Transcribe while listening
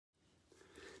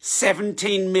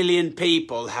17 million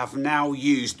people have now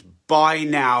used buy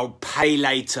now, pay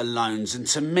later loans. And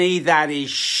to me, that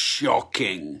is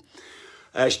shocking.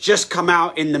 It's just come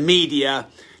out in the media.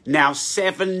 Now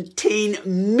 17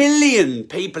 million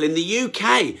people in the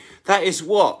UK. That is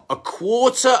what? A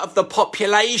quarter of the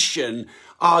population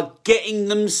are getting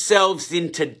themselves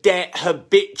into debt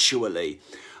habitually.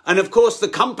 And of course, the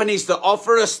companies that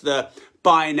offer us the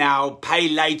buy now, pay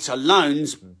later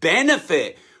loans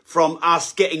benefit from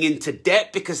us getting into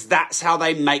debt because that's how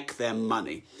they make their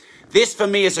money. This for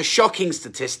me is a shocking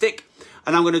statistic,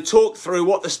 and I'm going to talk through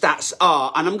what the stats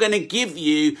are, and I'm going to give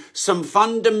you some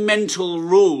fundamental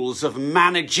rules of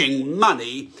managing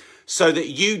money so that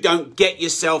you don't get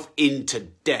yourself into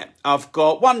debt. I've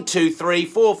got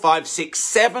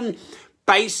 7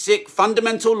 basic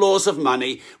fundamental laws of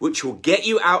money which will get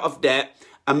you out of debt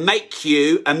and make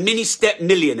you a mini-step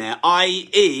millionaire,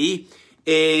 i.e.,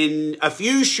 in a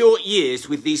few short years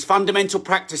with these fundamental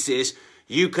practices,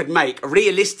 you could make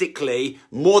realistically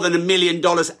more than $1 million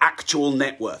actual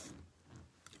net worth.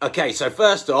 Okay, so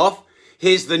first off,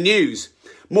 here's the news.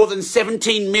 More than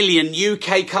 17 million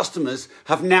UK customers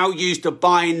have now used a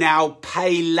buy now,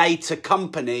 pay later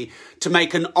company to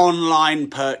make an online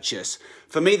purchase.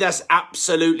 For me, that's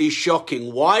absolutely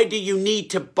shocking. Why do you need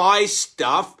to buy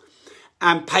stuff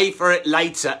and pay for it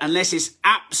later unless it's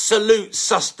absolute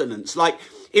sustenance? Like,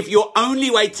 if your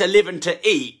only way to live and to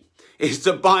eat is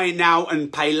to buy now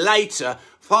and pay later,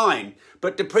 fine.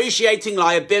 But depreciating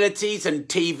liabilities and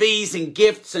TVs and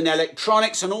gifts and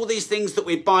electronics and all these things that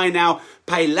we buy now,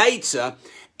 pay later,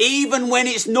 even when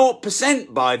it's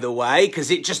 0%, by the way, because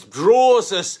it just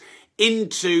draws us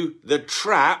into the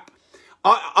trap,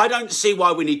 I don't see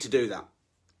why we need to do that.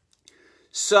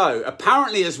 So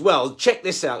apparently as well, check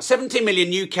this out, 17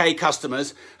 million UK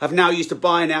customers have now used a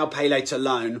buy now, pay later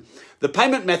loan. The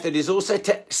payment method is also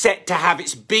set to have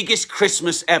its biggest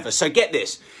Christmas ever. So get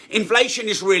this, inflation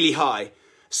is really high.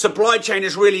 Supply chain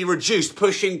is really reduced,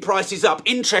 pushing prices up.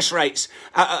 Interest rates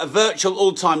at a virtual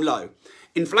all-time low.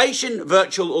 Inflation,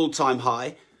 virtual all-time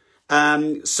high.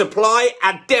 Supply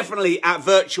definitely at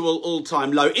virtual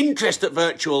all-time low. Interest at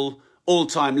virtual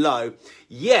all-time low.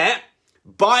 Yet,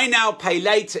 buy now, pay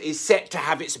later is set to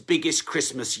have its biggest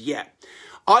Christmas yet.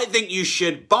 I think you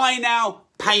should buy now,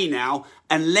 pay now,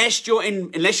 unless you're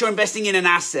investing in an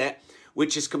asset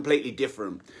which is completely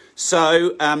different.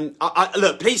 So,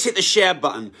 look, please hit the share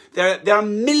button. There are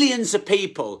millions of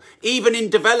people, even in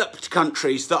developed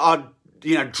countries, that are,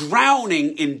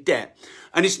 drowning in debt.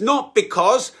 And it's not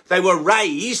because they were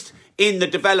raised in the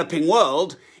developing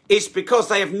world. It's because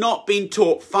they have not been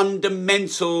taught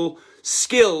fundamental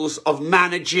skills of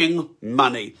managing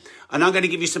money. And I'm going to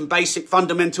give you some basic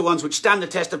fundamental ones which stand the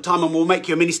test of time and will make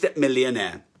you a mini-step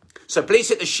millionaire. So please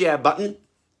hit the share button.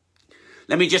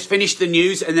 Let me just finish the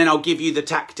news and then I'll give you the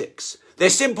tactics. They're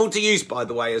simple to use, by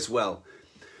the way, as well.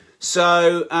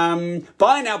 So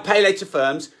buy now, pay later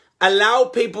firms allow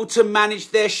people to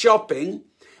manage their shopping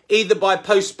either by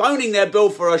postponing their bill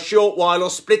for a short while or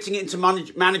splitting it into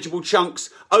manageable chunks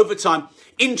over time,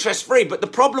 interest-free. But the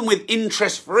problem with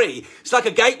interest-free, it's like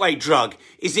a gateway drug,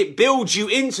 is it builds you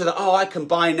into the, I can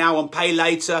buy now and pay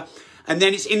later, and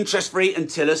then it's interest-free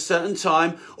until a certain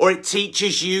time, or it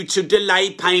teaches you to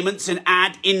delay payments and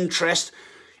add interest.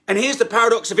 And here's the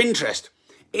paradox of interest.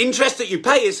 Interest that you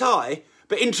pay is high,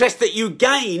 but interest that you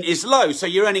gain is low. So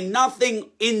you're earning nothing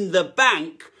in the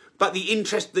bank, but the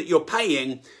interest that you're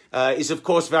paying is, of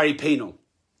course, very penal.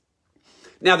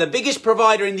 Now, the biggest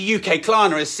provider in the UK,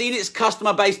 Klarna, has seen its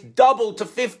customer base double to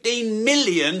 15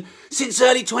 million since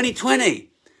early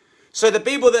 2020. So the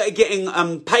people that are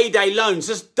getting payday loans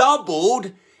has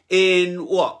doubled in,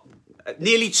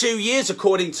 nearly 2 years,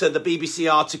 according to the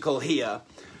BBC article here.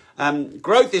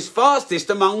 Growth is fastest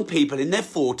among people in their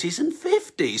 40s and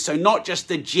 50s, so not just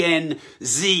the Gen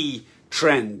Z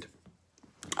trend.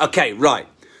 Okay, right.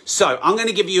 So I'm going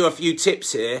to give you a few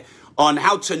tips here on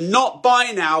how to not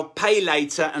buy now, pay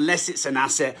later, unless it's an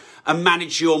asset, and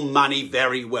manage your money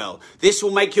very well. This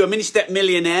will make you a mini-step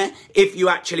millionaire if you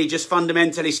actually just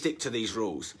fundamentally stick to these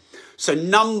rules. So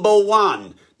number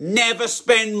one, never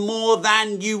spend more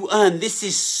than you earn. This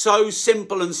is so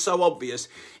simple and so obvious.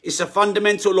 It's a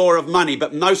fundamental law of money,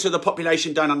 but most of the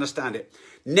population don't understand it.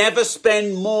 Never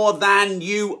spend more than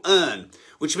you earn,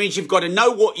 which means you've got to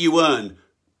know what you earn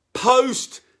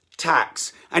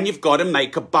post-tax, and you've got to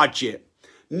make a budget.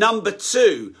 Number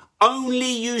two,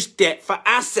 only use debt for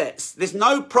assets. There's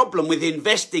no problem with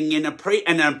investing in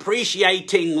an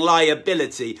appreciating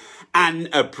liability. An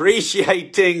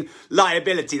appreciating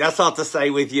liability. That's hard to say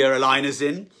with your aligners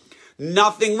in.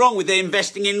 Nothing wrong with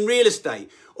investing in real estate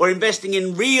or investing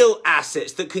in real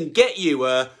assets that can get you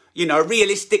a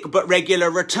realistic but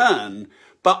regular return.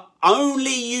 But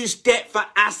only use debt for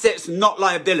assets, not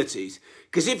liabilities.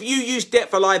 Because if you use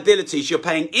debt for liabilities, you're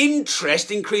paying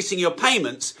interest, increasing your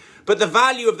payments, but the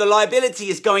value of the liability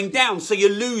is going down, so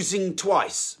you're losing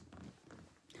twice.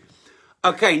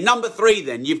 Okay, number 3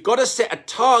 then, you've got to set a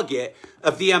target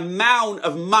of the amount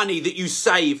of money that you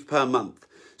save per month.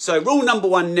 So rule number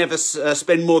 1, never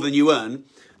spend more than you earn.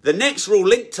 The next rule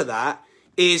linked to that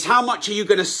is how much are you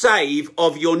going to save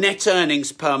of your net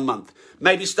earnings per month?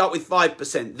 Maybe start with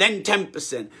 5%, then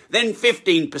 10%, then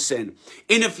 15%.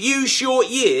 In a few short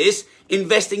years,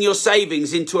 investing your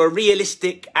savings into a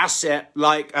realistic asset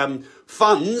like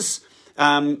funds,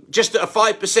 just at a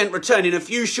 5% return, in a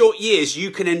few short years, you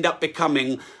can end up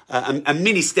becoming a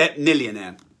mini-step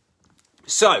millionaire.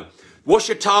 So, what's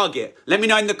your target? Let me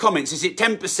know in the comments. Is it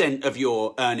 10% of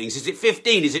your earnings? Is it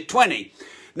 15? Is it 20?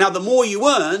 Now, the more you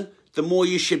earn, the more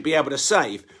you should be able to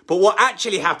save. But what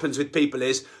actually happens with people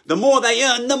is the more they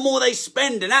earn, the more they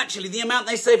spend. And actually, the amount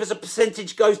they save as a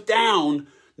percentage goes down,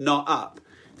 not up.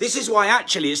 This is why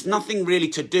actually it's nothing really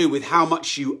to do with how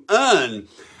much you earn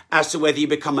as to whether you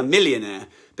become a millionaire.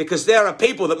 Because there are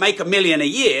people that make $1 million a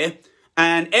year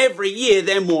and every year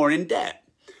they're more in debt.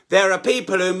 There are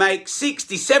people who make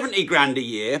 60, 70 grand a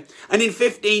year and in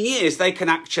 15 years they can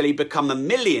actually become a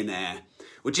millionaire,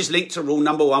 which is linked to rule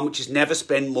number 1, which is never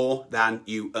spend more than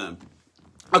you earn.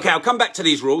 Okay, I'll come back to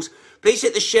these rules. Please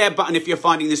hit the share button if you're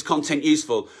finding this content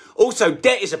useful. Also,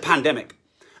 debt is a pandemic.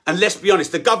 And let's be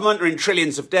honest, the government are in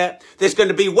trillions of debt. There's going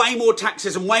to be way more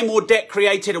taxes and way more debt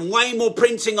created and way more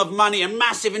printing of money and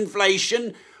massive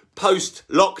inflation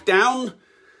post-lockdown.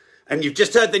 And you've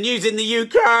just heard the news in the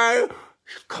UK.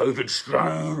 COVID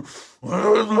strain.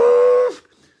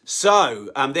 So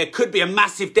there could be a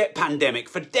massive debt pandemic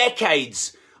for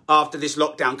decades after this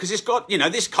lockdown, because it's got,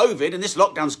 this COVID and this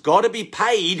lockdown's got to be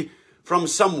paid from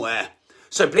somewhere.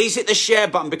 So please hit the share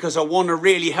button because I want to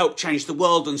really help change the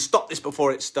world and stop this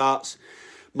before it starts.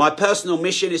 My personal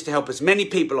mission is to help as many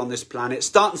people on this planet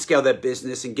start and scale their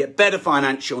business and get better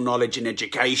financial knowledge and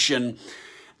education.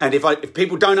 And if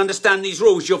people don't understand these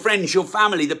rules, your friends, your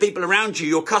family, the people around you,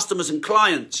 your customers and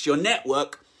clients, your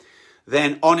network,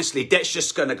 then honestly, debt's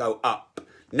just going to go up.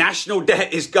 National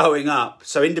debt is going up.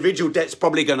 So individual debt's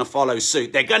probably going to follow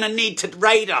suit. They're going to need to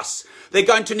raid us. They're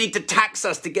going to need to tax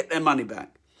us to get their money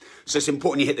back. So it's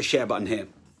important you hit the share button here.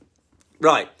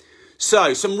 Right.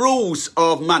 So some rules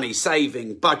of money,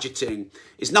 saving, budgeting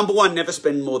is number 1, never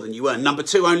spend more than you earn. Number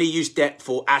 2, only use debt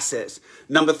for assets.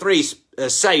 Number 3,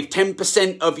 save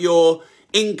 10% of your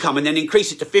income and then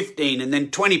increase it to 15 and then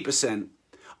 20%.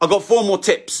 I've got 4 more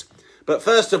tips. But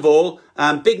first of all,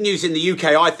 big news in the UK,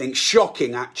 I think,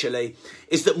 shocking actually,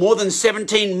 is that more than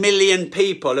 17 million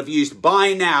people have used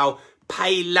buy now,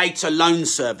 pay later loan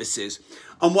services.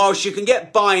 And whilst you can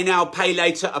get buy now, pay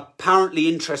later apparently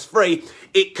interest-free,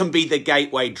 it can be the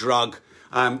gateway drug.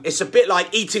 It's a bit like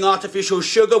eating artificial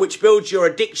sugar, which builds your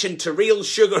addiction to real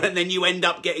sugar, and then you end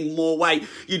up getting more weight.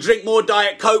 You drink more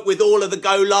Diet Coke with all of the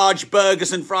Go Large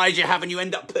burgers and fries you have, and you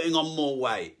end up putting on more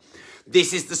weight.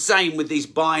 This is the same with these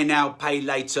buy now, pay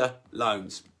later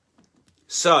loans.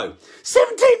 So,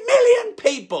 17 million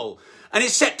people, and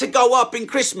it's set to go up in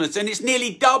Christmas, and it's nearly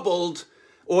doubled,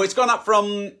 or it's gone up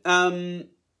from,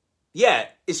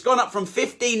 it's gone up from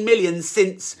 15 million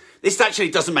since, this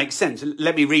actually doesn't make sense.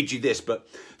 Let me read you this, but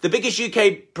the biggest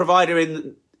UK provider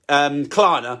in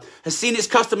Klarna has seen its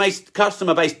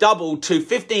customer base double to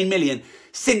 15 million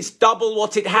since double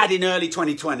what it had in early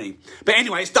 2020. But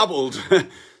anyway, it's doubled.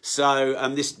 So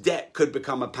this debt could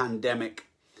become a pandemic.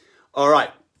 All right.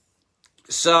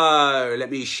 So let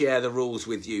me share the rules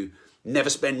with you. Never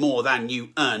spend more than you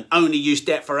earn. Only use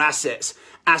debt for assets.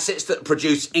 Assets that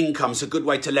produce income. It's a good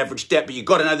way to leverage debt, but you've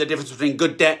got to know the difference between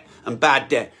good debt and bad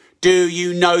debt. Do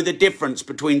you know the difference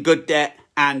between good debt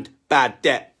and bad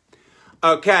debt?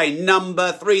 Okay,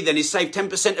 number 3 then is save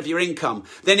 10% of your income,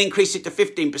 then increase it to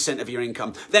 15% of your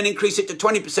income, then increase it to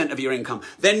 20% of your income,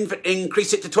 then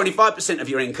increase it to 25% of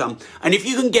your income. And if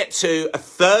you can get to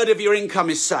 1/3 of your income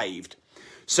is saved.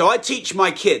 So I teach my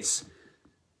kids,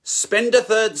 spend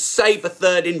 1/3, save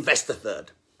 1/3, invest 1/3.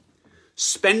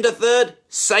 Spend 1/3,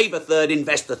 save 1/3,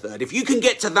 invest 1/3. If you can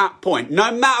get to that point,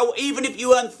 no matter, even if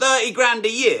you earn 30 grand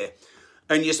a year,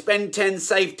 and you spend 10,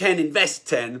 save 10, invest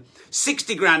 10,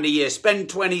 60 grand a year, spend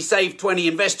 20, save 20,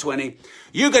 invest 20,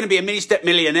 you're going to be a mini-step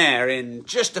millionaire in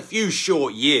just a few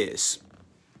short years.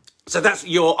 So that's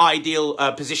your ideal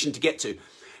position to get to.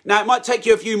 Now, it might take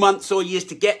you a few months or years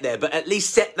to get there, but at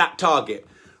least set that target.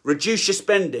 Reduce your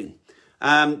spending.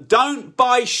 Don't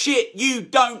buy shit you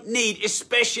don't need,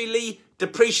 especially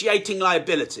depreciating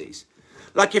liabilities.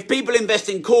 Like if people invest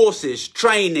in courses,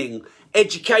 training,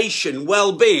 education,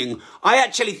 well-being, I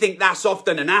actually think that's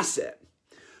often an asset.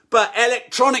 But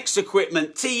electronics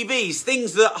equipment, TVs,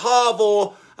 things that halve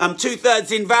or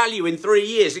two-thirds in value in 3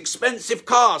 years, expensive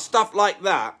cars, stuff like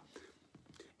that,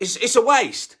 it's a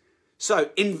waste. So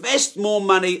invest more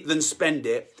money than spend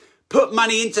it. Put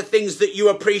money into things that you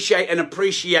appreciate and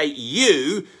appreciate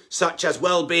you, such as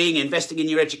well-being, investing in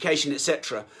your education,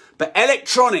 etc. But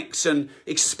electronics and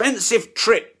expensive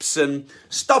trips and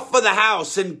stuff for the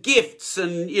house and gifts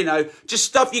and, you know, just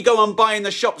stuff you go and buy in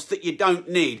the shops that you don't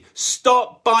need.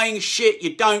 Stop buying shit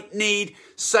you don't need.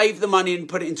 Save the money and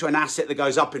put it into an asset that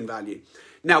goes up in value.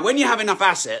 Now, when you have enough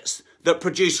assets that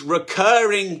produce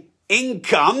recurring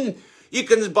income, you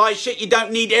can buy shit you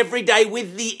don't need every day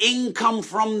with the income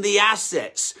from the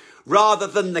assets rather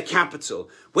than the capital.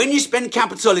 When you spend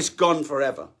capital, it's gone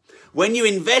forever. When you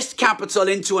invest capital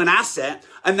into an asset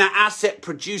and that asset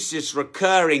produces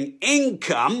recurring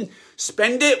income,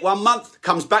 spend it 1 month,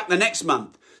 comes back the next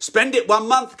month. Spend it 1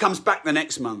 month, comes back the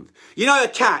next month. You know a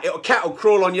cat will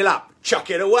crawl on your lap, chuck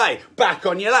it away, back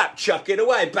on your lap, chuck it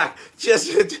away, back. Just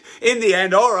in the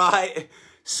end, all right.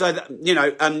 So that, you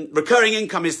know, recurring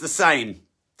income is the same.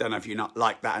 Don't know if you not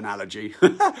like that analogy.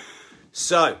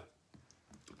 So,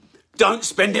 don't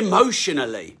spend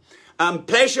emotionally.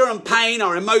 Pleasure and pain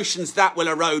are emotions that will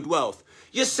erode wealth.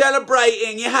 You're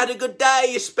celebrating, you had a good day,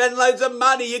 you spend loads of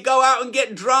money, you go out and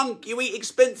get drunk, you eat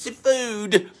expensive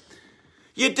food.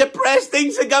 You're depressed,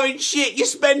 things are going shit, you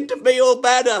spend to feel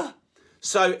better.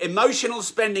 So emotional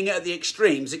spending at the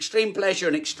extremes, extreme pleasure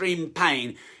and extreme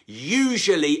pain,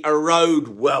 usually erode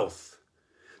wealth.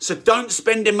 So don't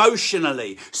spend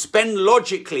emotionally, spend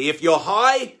logically. If you're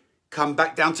high, come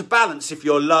back down to balance. If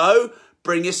you're low,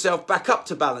 bring yourself back up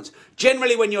to balance.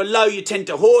 Generally, when you're low, you tend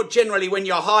to hoard. Generally, when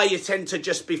you're high, you tend to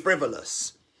just be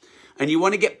frivolous. And you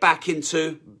want to get back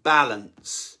into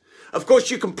balance. Of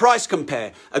course, you can price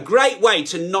compare. A great way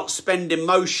to not spend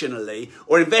emotionally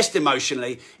or invest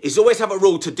emotionally is always have a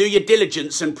rule to do your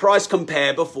diligence and price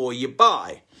compare before you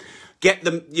buy. Get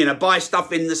them, you know, buy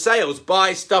stuff in the sales,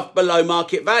 buy stuff below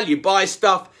market value, buy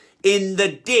stuff in the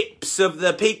dips of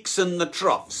the peaks and the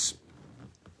troughs.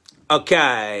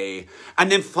 Okay.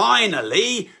 And then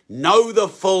finally, know the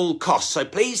full cost. So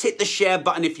please hit the share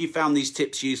button if you found these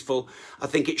tips useful. I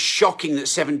think it's shocking that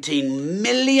 17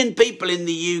 million people in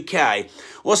the UK,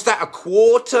 what's that, a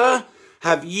quarter,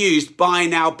 have used buy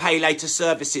now, pay later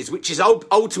services, which is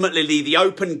ultimately the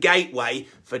open gateway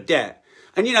for debt.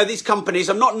 And, you know, these companies,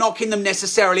 I'm not knocking them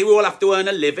necessarily. We all have to earn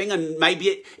a living. And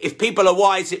maybe if people are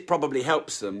wise, it probably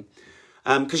helps them.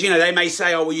 Because, you know, they may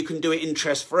say, oh, well, you can do it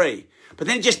interest free. But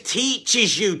then it just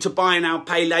teaches you to buy now,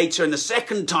 pay later. And the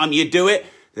second time you do it,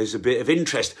 there's a bit of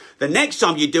interest. The next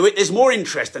time you do it, there's more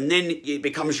interest. And then it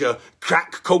becomes your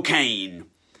crack cocaine.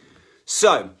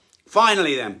 So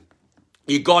finally, then,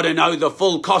 you got to know the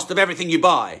full cost of everything you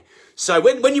buy. So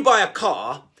when you buy a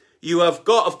car, you have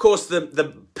got, of course,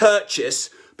 the purchase,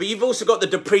 but you've also got the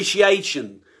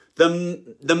depreciation,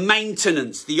 the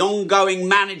maintenance, the ongoing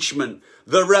management,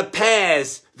 the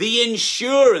repairs, the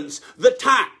insurance, the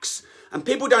tax. And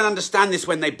people don't understand this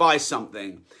when they buy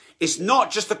something. It's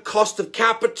not just the cost of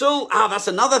capital. That's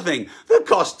another thing. The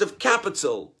cost of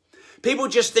capital. People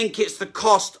just think it's the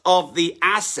cost of the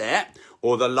asset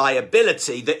or the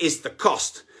liability that is the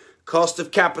cost. Cost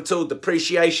of capital,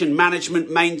 depreciation,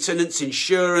 management, maintenance,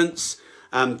 insurance,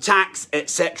 tax,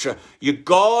 etc. You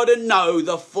gotta know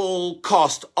the full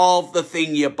cost of the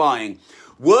thing you're buying.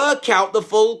 Work out the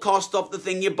full cost of the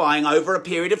thing you're buying over a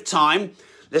period of time.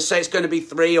 Let's say it's going to be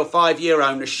 3 or 5 year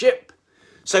ownership.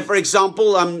 So, for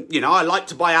example, you know, I like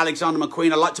to buy Alexander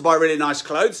McQueen. I like to buy really nice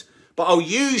clothes, but I'll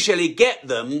usually get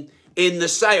them in the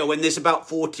sale when there's about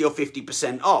 40 or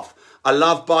 50% off. I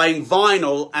love buying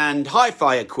vinyl and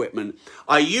hi-fi equipment.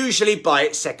 I usually buy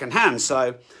it second-hand.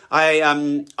 So I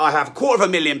have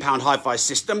 £250,000 hi-fi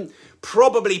system,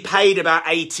 probably paid about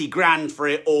 80 grand for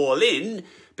it all in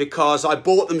because I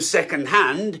bought them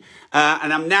second-hand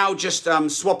and I'm now just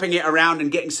swapping it around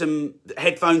and getting some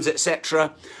headphones,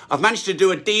 etc. I've managed to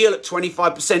do a deal at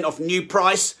 25% off new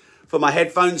price for my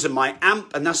headphones and my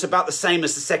amp, and that's about the same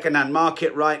as the second-hand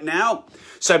market right now.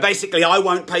 So basically, I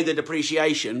won't pay the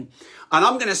depreciation, and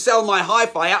I'm going to sell my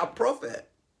hi-fi at a profit.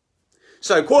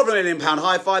 So £250,000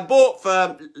 hi-fi, bought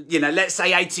for, you know, let's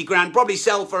say 80 grand, probably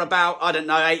sell for about, I don't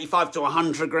know, 85 to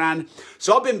 100 grand.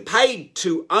 So I've been paid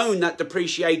to own that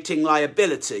depreciating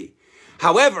liability.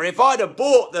 However, if I'd have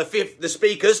bought the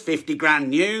speakers, 50 grand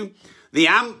new, the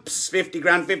amps, 50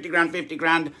 grand, 50 grand, 50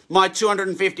 grand, my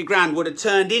 250 grand would have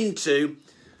turned into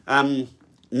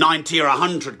 90 or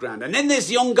 100 grand. And then there's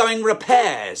the ongoing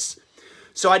repairs.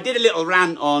 So I did a little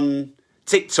rant on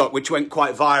TikTok, which went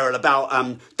quite viral, about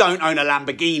don't own a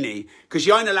Lamborghini. Because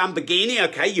you own a Lamborghini,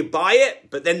 okay, you buy it,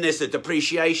 but then there's the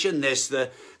depreciation, there's the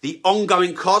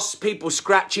ongoing costs, people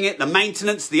scratching it, the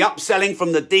maintenance, the upselling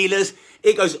from the dealers.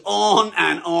 It goes on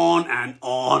and on and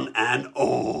on and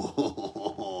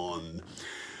on.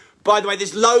 By the way,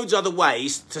 there's loads of other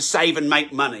ways to save and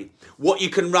make money. What you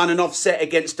can run and offset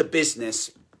against a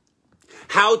business.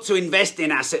 How to invest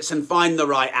in assets and find the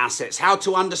right assets. How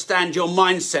to understand your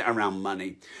mindset around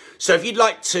money. So if you'd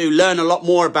like to learn a lot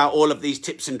more about all of these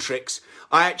tips and tricks,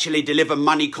 I actually deliver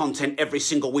money content every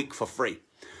single week for free.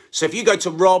 So if you go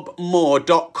to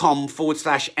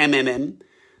robmoore.com/MMM,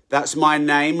 that's my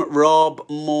name,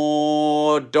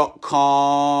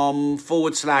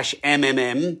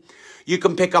 robmoore.com/MMM, you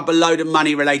can pick up a load of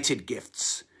money-related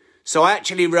gifts. So I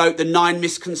actually wrote the 9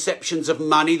 misconceptions of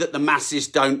money that the masses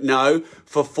don't know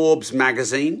for Forbes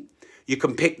magazine. You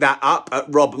can pick that up at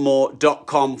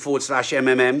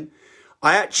robmoore.com/MMM.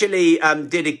 I actually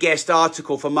did a guest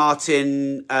article for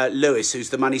Martin Lewis, who's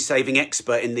the money-saving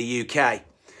expert in the UK.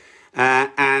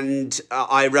 And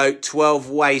I wrote 12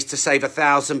 ways to save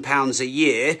 £1,000 a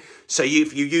year. So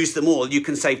if you use them all, you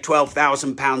can save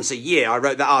 £12,000 a year. I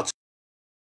wrote that article.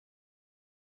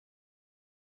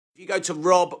 If you go to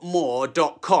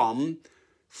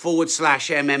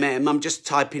robmoore.com/MMM, I'm just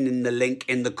typing in the link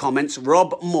in the comments,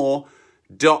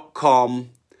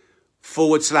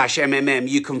 robmoore.com/MMM,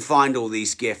 you can find all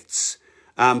these gifts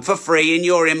for free in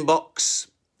your inbox.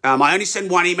 I only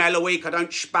send 1 email a week. I don't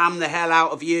spam the hell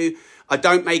out of you. I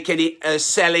don't make any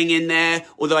selling in there,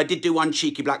 although I did do one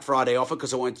cheeky Black Friday offer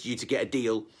because I wanted you to get a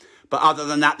deal. But other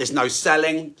than that, there's no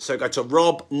selling. So go to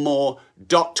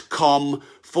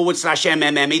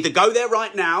robmoore.com/MMM. Either go there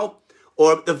right now,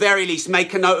 or at the very least,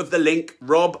 make a note of the link,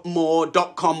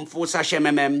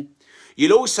 robmoore.com/MMM.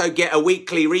 You'll also get a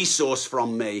weekly resource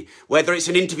from me, whether it's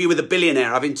an interview with a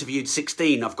billionaire. I've interviewed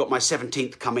 16. I've got my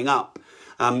 17th coming up.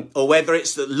 Or whether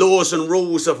it's the laws and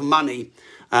rules of money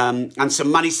and some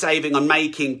money saving and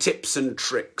making tips and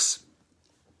tricks.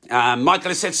 Michael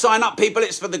has said, sign up, people.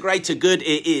 It's for the greater good.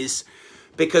 It is,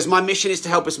 because my mission is to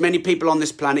help as many people on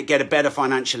this planet get a better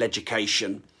financial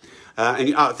education.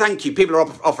 Thank you. People are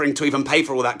offering to even pay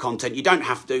for all that content. You don't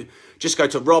have to. Just go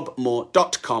to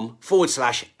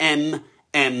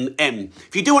robmoore.com/MMM.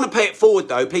 If you do want to pay it forward,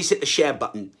 though, please hit the share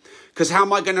button. Because how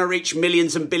am I going to reach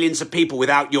millions and billions of people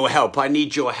without your help? I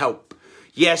need your help.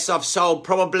 Yes, I've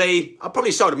probably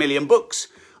sold 1 million books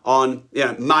on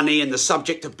money and the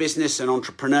subject of business and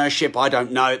entrepreneurship. I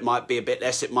don't know. It might be a bit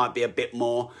less. It might be a bit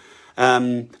more.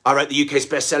 I wrote the UK's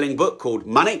best-selling book called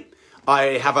Money.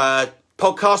 I have a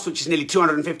podcast, which is nearly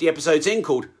 250 episodes in,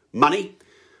 called Money.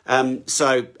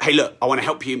 So, hey, look, I want to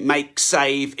help you make,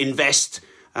 save, invest,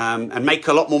 and make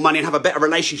a lot more money and have a better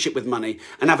relationship with money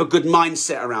and have a good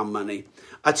mindset around money.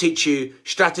 I teach you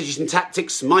strategies and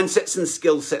tactics, mindsets and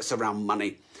skill sets around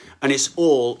money. And it's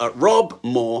all at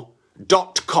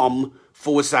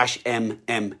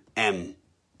robmoore.com/MMM.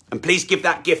 And please give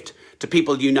that gift to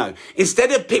people you know.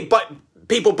 Instead of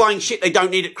people buying shit they don't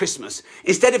need at Christmas,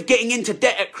 instead of getting into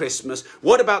debt at Christmas,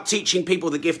 what about teaching people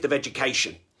the gift of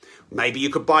education? Maybe you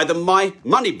could buy them my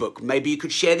money book. Maybe you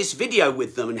could share this video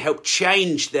with them and help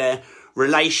change their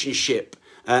relationship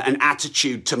and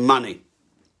attitude to money.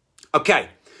 Okay,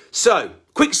 so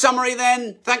quick summary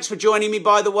then. Thanks for joining me,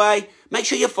 by the way. Make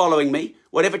sure you're following me.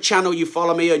 Whatever channel you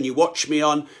follow me and you watch me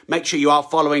on, make sure you are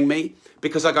following me,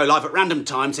 because I go live at random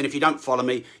times. And if you don't follow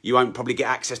me, you won't probably get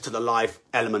access to the live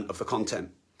element of the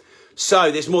content.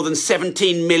 So there's more than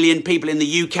 17 million people in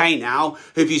the UK now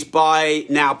who've used buy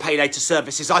now, pay later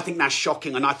services. I think that's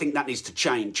shocking, and I think that needs to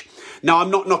change. Now,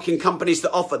 I'm not knocking companies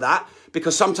that offer that,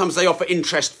 because sometimes they offer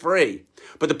interest free.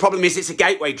 But the problem is it's a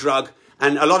gateway drug,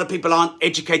 and a lot of people aren't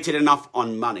educated enough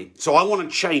on money. So I want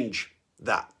to change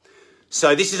that.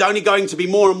 So this is only going to be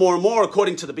more and more and more,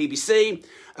 according to the BBC.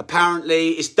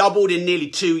 Apparently, it's doubled in nearly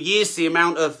 2 years, the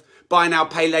amount of buy now,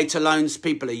 pay later loans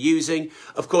people are using.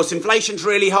 Of course, inflation's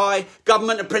really high.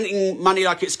 Government are printing money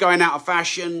like it's going out of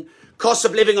fashion. Costs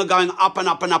of living are going up and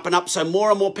up and up and up. So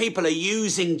more and more people are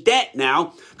using debt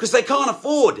now because they can't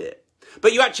afford it.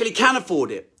 But you actually can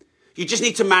afford it. You just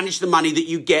need to manage the money that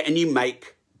you get and you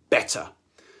make better.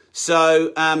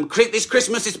 So this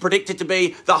Christmas is predicted to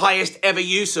be the highest ever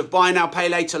use of buy now, pay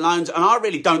later loans. And I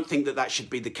really don't think that that should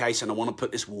be the case. And I want to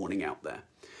put this warning out there.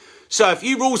 So a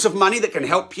few rules of money that can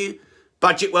help you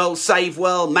budget well, save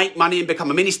well, make money and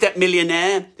become a mini-step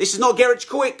millionaire. This is not get rich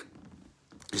quick.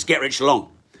 It's get rich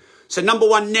long. So number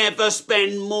one, never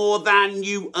spend more than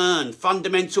you earn.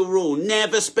 Fundamental rule,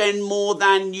 never spend more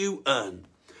than you earn.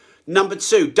 Number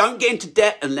 2, don't get into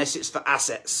debt unless it's for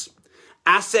assets.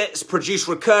 Assets produce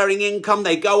recurring income.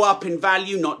 They go up in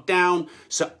value, not down.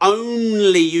 So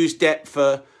only use debt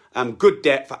for good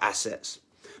debt for assets.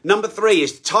 Number 3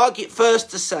 is target first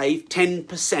to save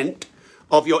 10%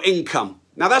 of your income.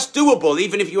 Now that's doable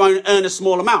even if you earn a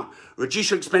small amount. Reduce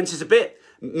your expenses a bit.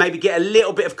 Maybe get a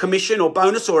little bit of commission or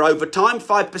bonus or overtime,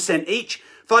 5% each.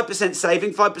 5%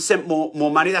 saving, 5%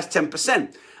 more money, that's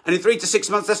 10%. And in 3 to 6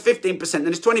 months, that's 15%, then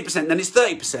it's 20%, then it's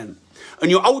 30%.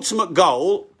 And your ultimate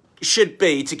goal should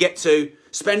be to get to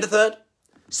spend a third,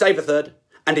 save a third,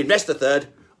 and invest a third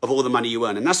of all the money you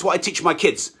earn. And that's what I teach my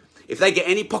kids. If they get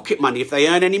any pocket money, if they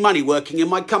earn any money working in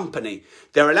my company,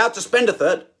 they're allowed to spend a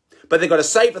third, but they've got to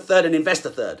save a third and invest a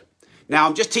third. Now,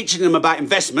 I'm just teaching them about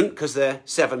investment because they're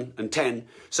 7 and 10.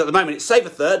 So at the moment, it's spend a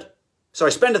third,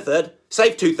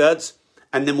 save 2/3,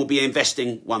 and then we'll be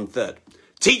investing 1/3.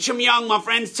 Teach them young, my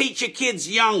friends. Teach your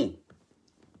kids young.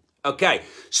 Okay.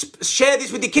 Share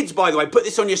this with your kids, by the way. Put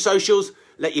this on your socials.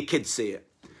 Let your kids see it.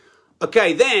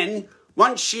 Okay, then,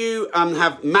 once you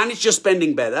have managed your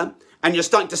spending better and you're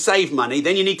starting to save money,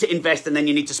 then you need to invest and then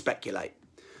you need to speculate.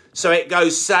 So it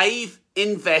goes save,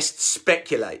 invest,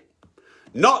 speculate.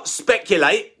 Not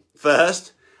speculate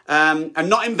first and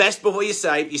not invest before you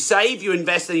save. You save, you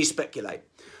invest, and you speculate.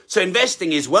 So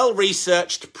investing is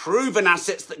well-researched, proven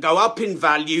assets that go up in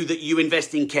value that you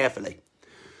invest in carefully.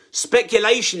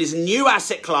 Speculation is new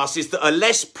asset classes that are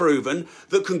less proven,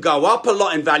 that can go up a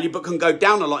lot in value, but can go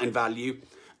down a lot in value.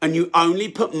 And you only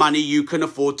put money you can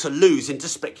afford to lose into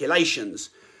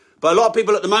speculations. But a lot of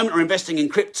people at the moment are investing in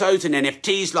cryptos and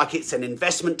NFTs like it's an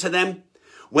investment to them,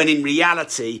 when in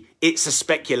reality, it's a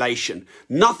speculation.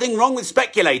 Nothing wrong with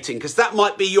speculating, because that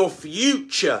might be your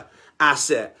future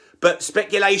asset. But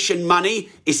speculation money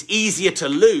is easier to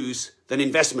lose than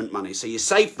investment money. So you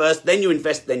save first, then you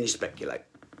invest, then you speculate.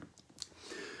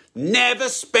 Never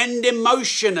spend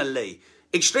emotionally.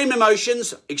 Extreme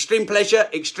emotions, extreme pleasure,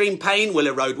 extreme pain will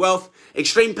erode wealth.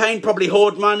 Extreme pain, probably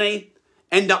hoard money,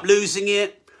 end up losing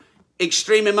it.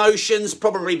 Extreme emotions,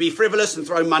 probably be frivolous and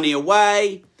throw money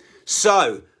away.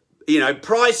 So,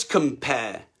 price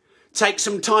compare. Take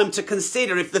some time to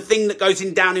consider if the thing that goes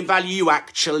down in value you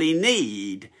actually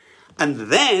need.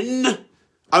 And then,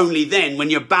 only then, when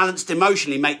you're balanced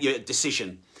emotionally, make your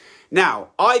decision.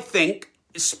 Now, I think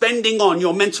spending on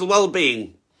your mental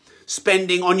well-being,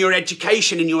 spending on your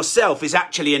education in yourself is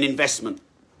actually an investment.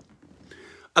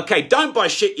 Okay, don't buy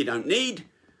shit you don't need.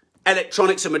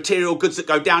 Electronics and material goods that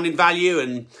go down in value,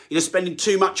 and spending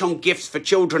too much on gifts for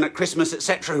children at Christmas,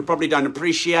 etc., who probably don't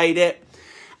appreciate it.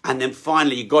 And then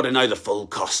finally, you've got to know the full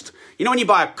cost. When you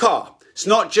buy a car, it's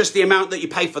not just the amount that you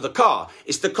pay for the car.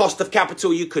 It's the cost of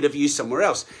capital you could have used somewhere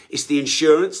else. It's the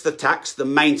insurance, the tax, the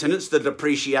maintenance, the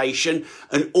depreciation,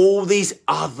 and all these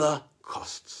other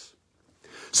costs.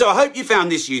 So I hope you found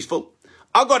this useful.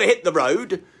 I've got to hit the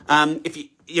road.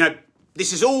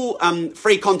 This is all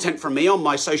free content from me on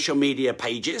my social media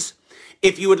pages.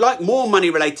 If you would like more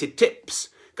money-related tips,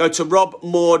 go to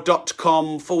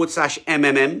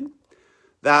robmoore.com/MMM.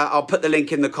 I'll put the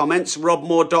link in the comments,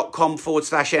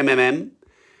 robmoore.com/MMM.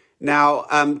 Now,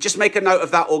 just make a note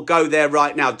of that or go there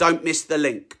right now. Don't miss the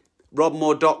link,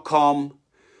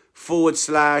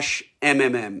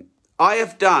 robmoore.com/MMM. I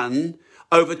have done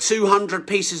over 200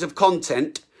 pieces of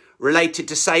content related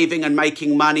to saving and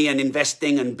making money and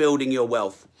investing and building your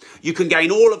wealth. You can gain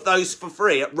all of those for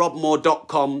free at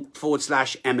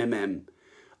robmoore.com/MMM.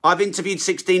 I've interviewed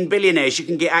 16 billionaires. You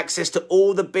can get access to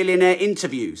all the billionaire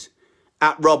interviews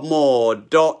at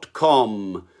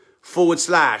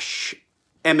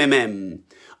robmoore.com/MMM.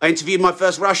 I interviewed my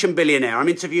first Russian billionaire. I'm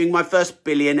interviewing my first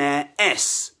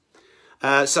billionaire-ess.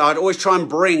 So I'd always try and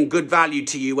bring good value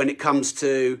to you when it comes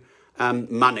to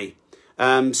money.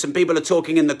 Some people are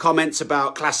talking in the comments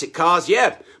about classic cars.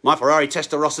 Yeah, my Ferrari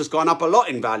Testarossa has gone up a lot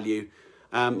in value.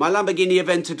 My Lamborghini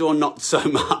Aventador, not so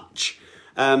much.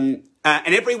 And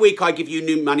every week I give you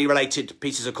new money-related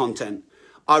pieces of content.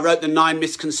 I wrote the 9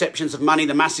 misconceptions of money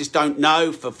the masses don't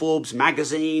know for Forbes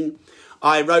magazine.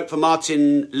 I wrote for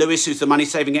Martin Lewis, who's the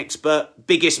money-saving expert,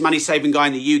 biggest money-saving guy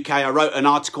in the UK. I wrote an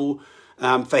article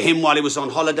for him while he was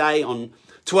on holiday on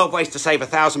 12 ways to save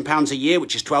 £1,000 a year,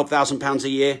 which is £12,000 a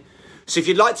year. So if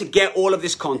you'd like to get all of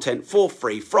this content for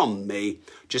free from me,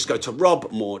 just go to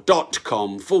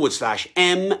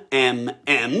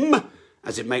robmoore.com/MMM,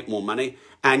 as in make more money.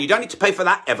 And you don't need to pay for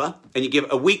that ever. And you give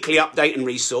a weekly update and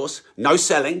resource, no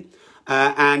selling.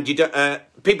 And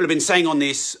people have been saying on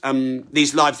these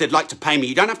lives they'd like to pay me.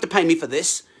 You don't have to pay me for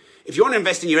this. If you want to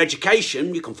invest in your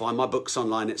education, you can find my books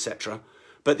online, etc.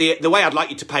 But the way I'd like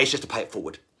you to pay is just to pay it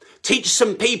forward. Teach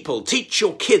some people, teach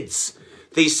your kids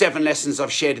these 7 lessons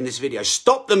I've shared in this video.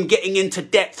 Stop them getting into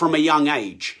debt from a young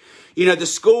age. You know, the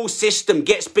school system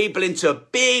gets people into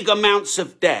big amounts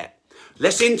of debt.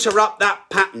 Let's interrupt that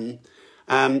pattern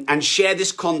and share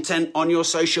this content on your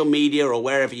social media or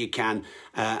wherever you can,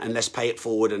 and let's pay it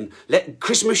forward. And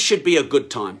Christmas should be a good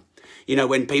time. You know,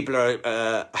 when people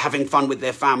are having fun with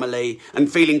their family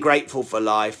and feeling grateful for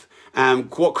life.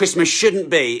 What Christmas shouldn't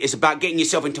be is about getting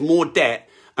yourself into more debt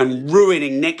and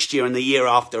ruining next year and the year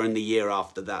after and the year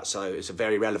after that. So it's a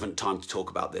very relevant time to talk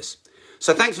about this.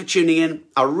 So thanks for tuning in.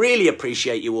 I really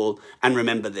appreciate you all. And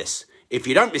remember this, if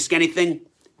you don't risk anything,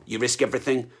 you risk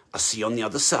everything. I'll see you on the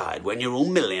other side when you're all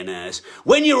millionaires.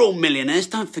 When you're all millionaires,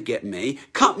 don't forget me.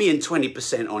 Cut me in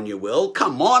 20% on your will.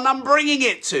 Come on, I'm bringing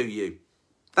it to you.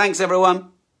 Thanks,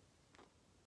 everyone.